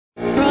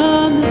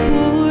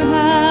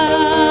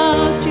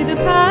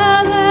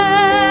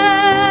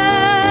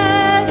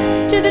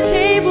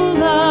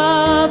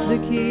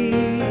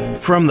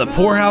From the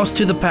poorhouse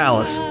to the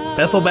palace,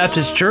 Bethel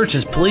Baptist Church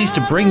is pleased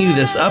to bring you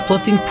this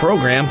uplifting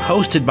program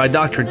hosted by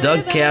Dr.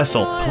 Doug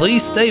Castle.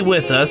 Please stay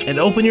with us and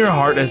open your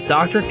heart as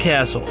Dr.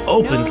 Castle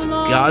opens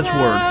God's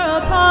Word.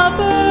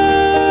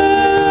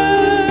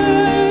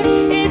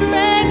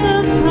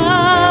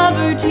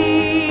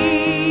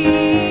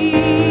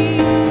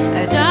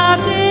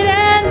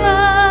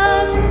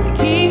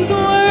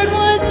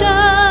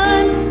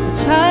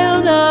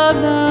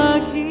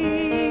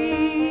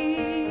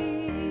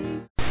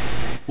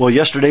 Well,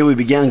 yesterday we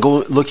began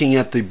looking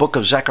at the book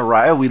of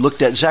Zechariah. We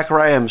looked at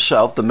Zechariah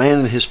himself, the man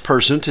and his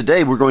person.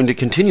 Today we're going to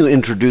continue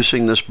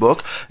introducing this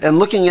book and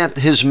looking at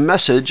his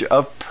message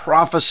of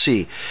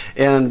prophecy.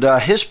 And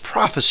his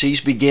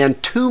prophecies began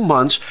 2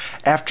 months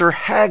after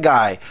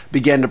Haggai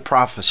began to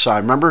prophesy.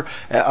 Remember,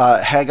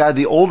 Haggai,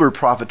 the older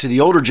prophet to the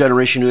older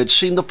generation who had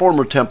seen the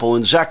former temple,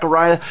 and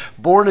Zechariah,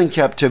 born in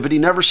captivity,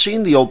 never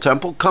seen the old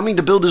temple, coming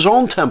to build his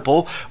own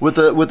temple with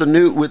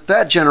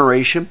that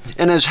generation.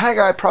 And as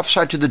Haggai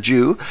prophesied to the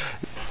Jew,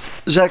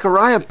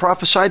 Zechariah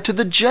prophesied to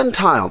the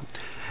Gentile.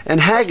 And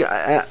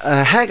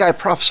Haggai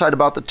prophesied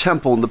about the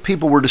temple, and the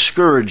people were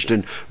discouraged.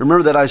 And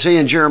remember that Isaiah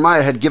and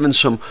Jeremiah had given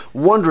some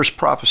wondrous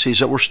prophecies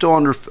that were still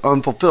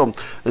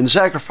unfulfilled. And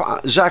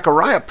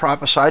Zechariah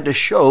prophesied to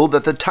show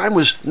that the time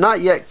was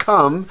not yet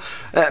come,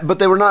 but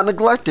they were not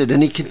neglected.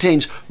 And he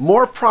contains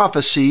more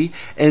prophecy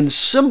and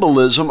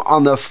symbolism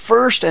on the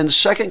first and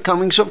second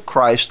comings of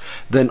Christ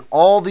than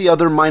all the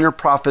other minor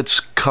prophets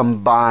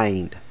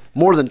combined.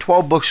 More than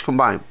 12 books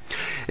combined.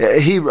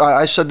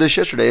 I said this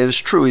yesterday, and it's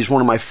true. He's one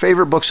of my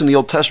favorite books in the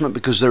Old Testament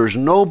because there is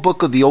no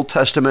book of the Old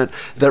Testament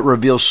that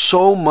reveals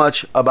so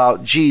much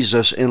about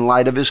Jesus in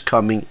light of his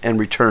coming and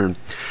return.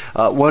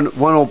 One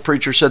old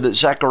preacher said that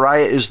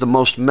Zechariah is the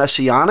most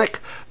messianic,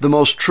 the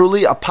most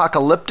truly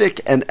apocalyptic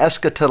and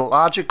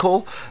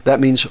eschatological, that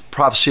means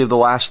prophecy of the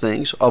last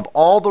things, of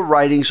all the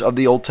writings of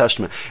the Old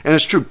Testament. And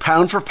it's true,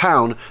 pound for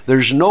pound,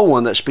 there's no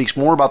one that speaks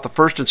more about the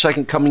first and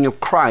second coming of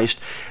Christ,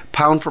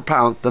 pound for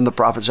pound, than the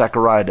prophet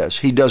Zechariah does.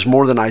 He does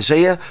more than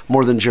Isaiah,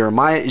 more than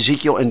Jeremiah,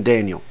 Ezekiel, and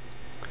Daniel.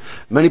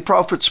 Many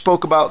prophets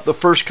spoke about the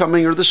first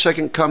coming or the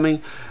second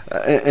coming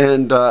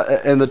and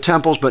the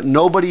temples, but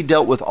nobody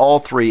dealt with all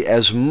three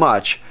as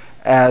much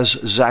as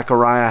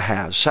Zechariah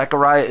has.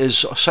 Zechariah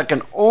is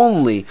second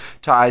only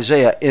to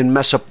Isaiah in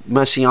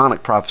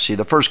messianic prophecy,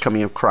 the first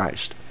coming of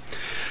Christ.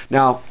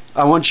 Now,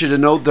 I want you to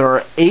note there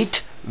are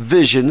 8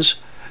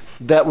 visions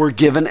that were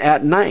given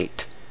at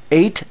night.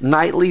 8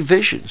 nightly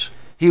visions.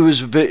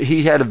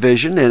 He had a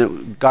vision,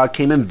 and God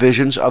came in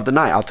visions of the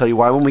night. I'll tell you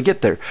why when we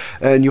get there.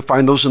 And you'll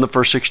find those in the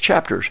first 6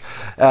 chapters.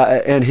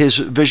 And his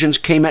visions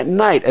came at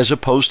night as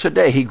opposed to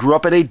day. He grew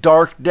up in a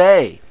dark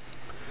day.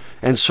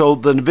 And so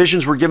the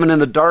visions were given in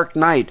the dark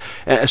night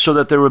so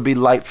that there would be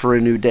light for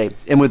a new day.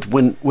 And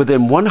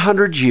within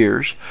 100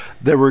 years,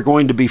 there were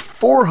going to be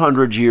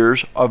 400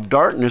 years of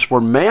darkness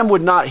where man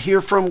would not hear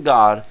from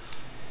God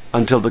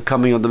until the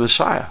coming of the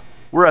Messiah.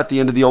 We're at the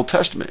end of the Old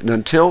Testament, and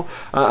until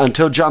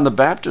John the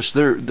Baptist,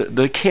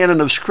 the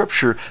canon of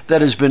Scripture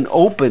that has been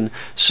open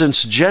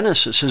since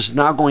Genesis is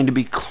now going to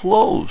be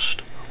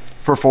closed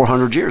for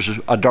 400 years.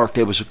 A dark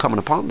day was coming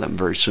upon them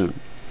very soon.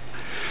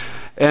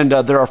 And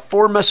there are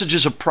 4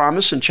 messages of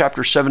promise in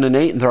chapters 7 and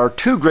 8, and there are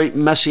 2 great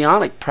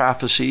messianic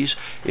prophecies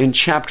in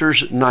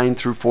chapters 9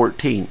 through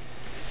 14.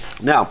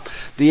 Now,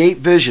 the 8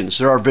 visions,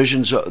 there are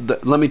visions,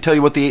 let me tell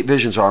you what the 8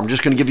 visions are. I'm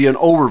just going to give you an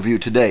overview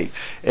today.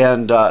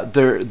 And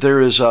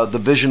there is the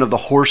vision of the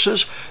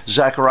horses,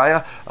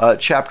 Zechariah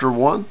chapter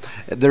 1.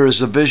 There is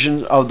the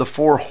vision of the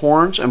 4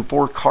 horns and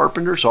 4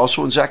 carpenters,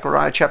 also in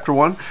Zechariah chapter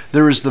 1.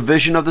 There is the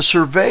vision of the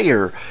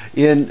surveyor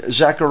in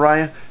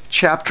Zechariah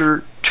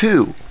chapter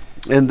 2.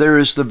 And there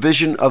is the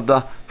vision of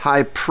the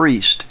high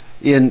priest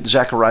in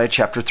Zechariah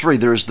chapter 3.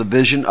 There is the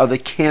vision of the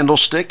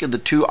candlestick and the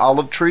 2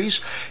 olive trees.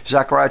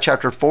 Zechariah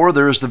chapter 4,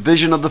 there is the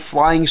vision of the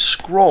flying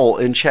scroll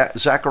in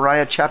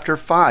Zechariah chapter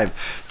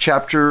 5.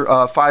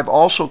 Chapter 5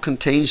 also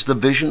contains the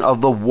vision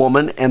of the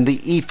woman and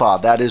the ephah.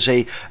 That is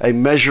a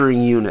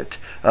measuring unit,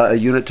 a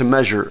unit to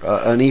measure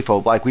an ephah,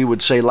 like we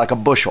would say like a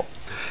bushel.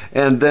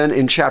 And then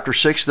in chapter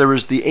 6, there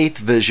is the 8th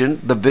vision,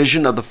 the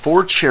vision of the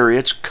 4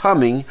 chariots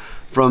coming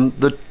from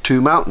the 2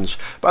 mountains.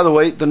 By the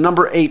way, the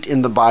number 8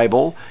 in the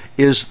Bible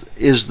is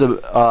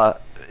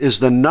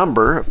the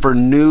number for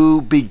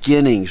new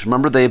beginnings.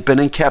 Remember, they have been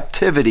in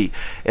captivity,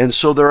 and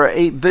so there are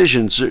 8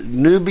 visions,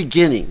 new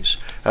beginnings.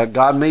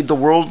 God made the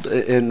world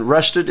and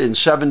rested in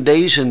 7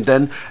 days, and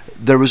then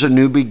there was a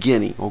new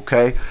beginning.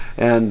 Okay,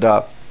 and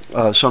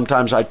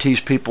sometimes I tease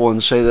people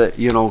and say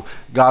that,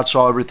 God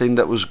saw everything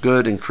that was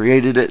good and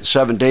created it in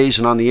 7 days,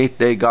 and on the 8th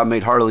day, God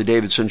made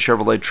Harley-Davidson,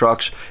 Chevrolet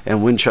trucks,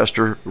 and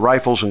Winchester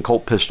rifles and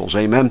Colt pistols.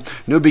 Amen?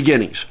 New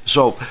beginnings.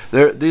 So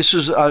this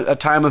is a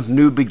time of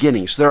new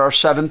beginnings. There are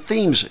 7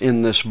 themes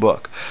in this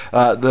book.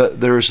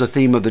 There is the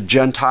theme of the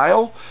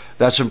Gentile.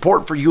 That's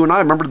important for you and I.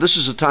 Remember, this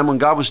is a time when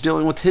God was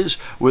dealing with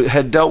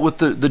had dealt with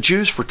the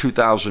Jews for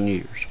 2,000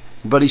 years.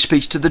 But he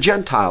speaks to the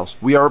Gentiles.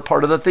 We are a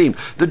part of the theme.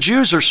 The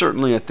Jews are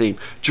certainly a theme.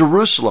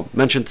 Jerusalem,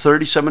 mentioned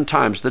 37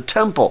 times. The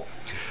temple.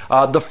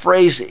 The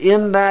phrase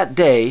 "in that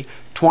day"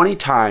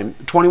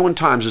 21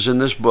 times is in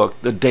this book,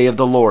 the day of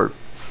the Lord.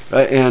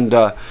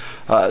 That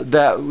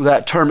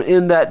term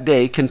 "in that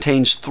day"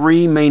 contains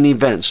three main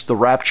events: the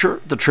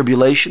rapture, the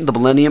tribulation, the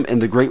millennium,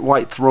 and the great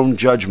white throne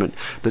judgment.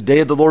 The day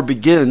of the Lord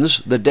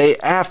begins the day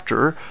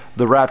after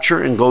the rapture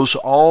and goes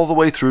all the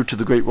way through to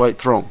the great white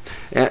throne.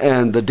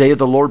 And the day of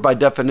the Lord, by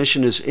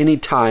definition, is any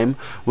time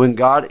when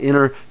God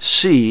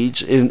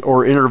intercedes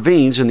or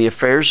intervenes in the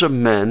affairs of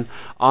men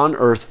on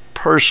earth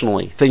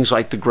personally. Things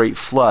like the great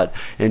flood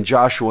and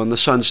Joshua and the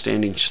sun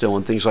standing still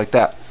and things like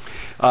that.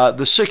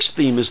 The sixth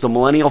theme is the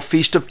millennial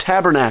feast of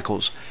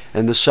tabernacles,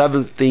 and the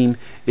seventh theme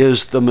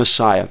is the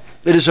Messiah.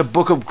 It is a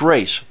book of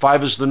grace.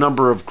 5 is the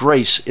number of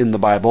grace in the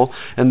Bible,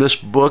 and this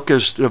book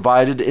is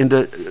divided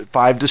into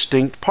 5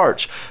 distinct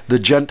parts. The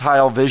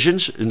Gentile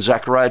visions in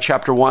Zechariah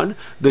chapter 1,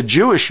 the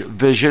Jewish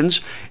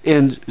visions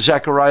in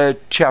Zechariah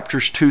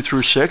chapters 2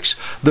 through 6,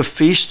 the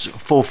feasts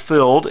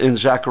fulfilled in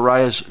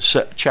Zechariah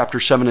chapter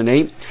 7 and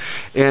 8,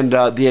 and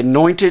the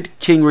anointed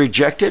king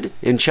rejected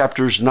in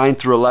chapters 9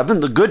 through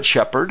 11, the good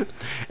shepherd,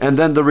 and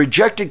then the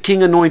rejected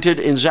king anointed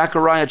in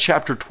Zechariah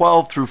chapter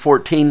 12 through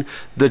 14,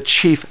 the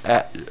chief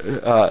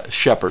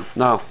shepherd.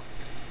 Now,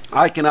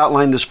 I can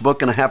outline this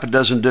book in a half a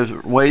dozen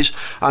different ways.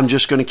 I'm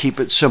just going to keep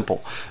it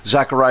simple.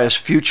 Zechariah's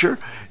future,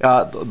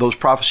 those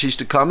prophecies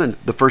to come in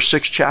the first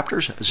 6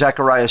 chapters.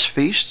 Zechariah's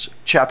feasts,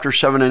 chapters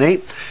 7 and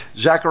 8.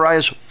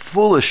 Zechariah's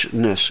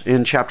foolishness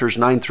in chapters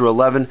 9 through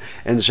 11.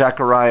 And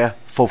Zechariah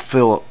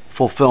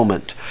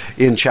fulfillment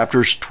in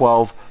chapters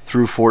 12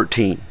 through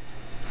 14.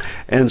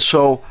 And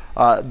so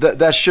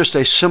that's just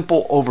a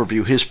simple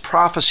overview. His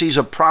prophecies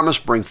of promise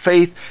bring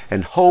faith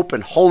and hope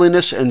and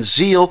holiness and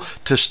zeal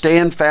to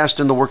stand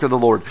fast in the work of the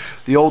Lord.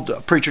 The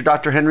old preacher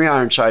Dr. Henry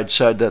Ironside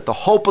said that the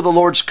hope of the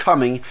Lord's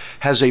coming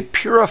has a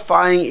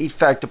purifying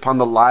effect upon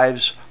the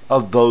lives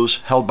of those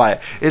held by it.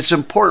 It's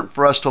important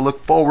for us to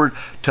look forward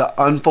to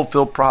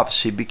unfulfilled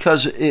prophecy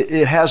because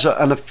it has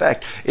an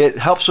effect. It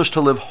helps us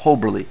to live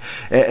soberly,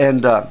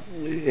 and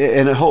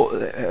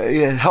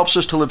it helps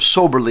us to live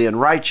soberly and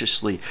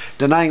righteously,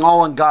 denying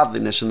all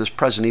ungodliness in this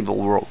present evil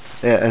world,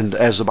 and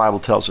as the Bible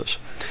tells us.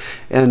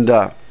 And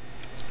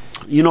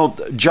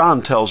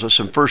John tells us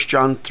in 1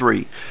 John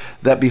 3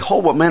 that,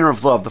 "Behold, what manner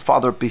of love the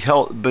Father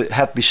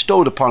hath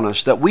bestowed upon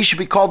us, that we should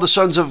be called the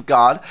sons of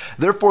God.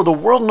 Therefore the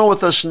world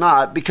knoweth us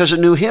not, because it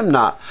knew him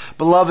not.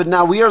 Beloved,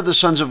 now we are the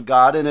sons of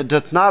God, and it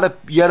doth not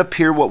yet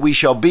appear what we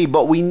shall be.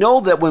 But we know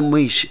that when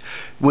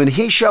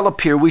he shall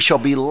appear, we shall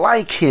be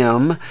like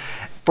him,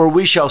 for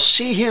we shall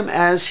see him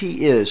as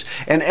he is.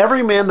 And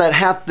every man that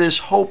hath this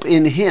hope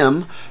in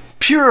him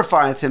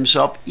purifieth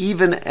himself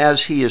even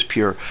as he is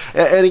pure."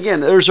 And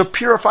again, there's a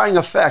purifying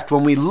effect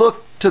when we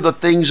look to the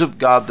things of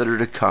God that are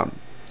to come.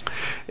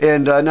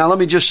 And now let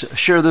me just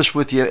share this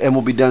with you and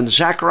we'll be done.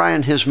 Zechariah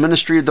and his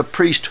ministry of the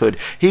priesthood.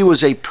 He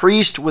was a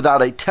priest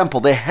without a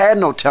temple. They had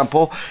no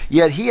temple,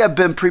 yet he had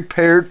been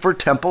prepared for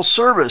temple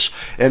service.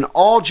 And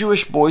all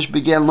Jewish boys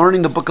began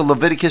learning the book of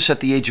Leviticus at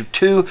the age of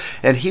 2,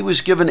 and he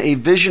was given a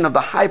vision of the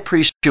high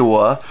priest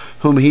Joshua,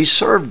 whom he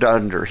served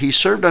under. He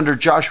served under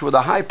Joshua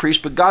the high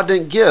priest, but God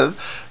didn't give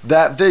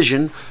that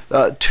vision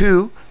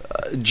to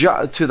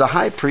the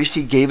high priest.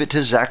 He gave it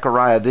to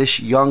Zechariah, this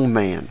young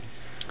man.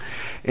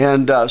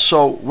 And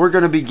so we're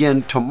going to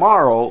begin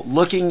tomorrow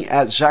looking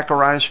at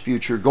Zechariah's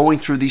future, going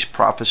through these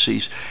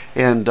prophecies,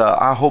 and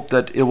I hope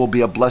that it will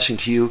be a blessing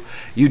to you.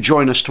 You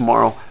join us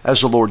tomorrow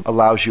as the Lord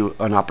allows you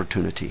an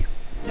opportunity.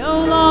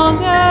 No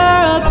longer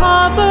a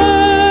pauper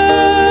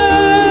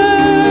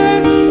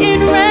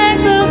in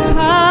rags of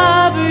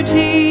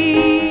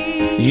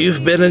poverty.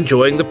 You've been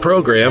enjoying the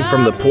program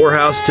From the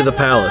Poorhouse to the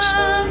Palace.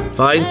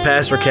 Find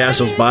Pastor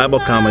Castle's Bible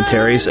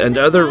commentaries and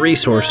other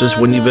resources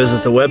when you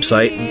visit the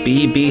website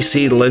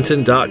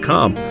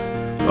bbclinton.com.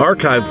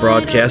 Archive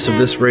broadcasts of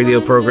this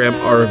radio program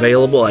are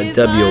available at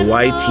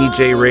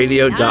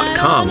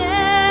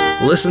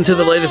WYTJradio.com. Listen to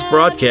the latest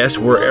broadcast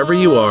wherever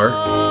you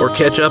are, or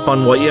catch up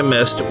on what you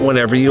missed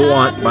whenever you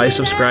want by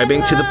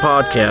subscribing to the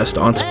podcast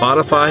on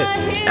Spotify,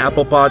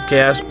 Apple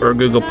Podcasts, or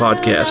Google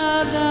Podcasts.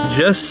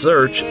 Just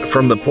search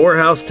From the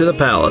Poorhouse to the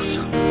Palace.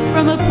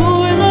 From the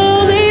poor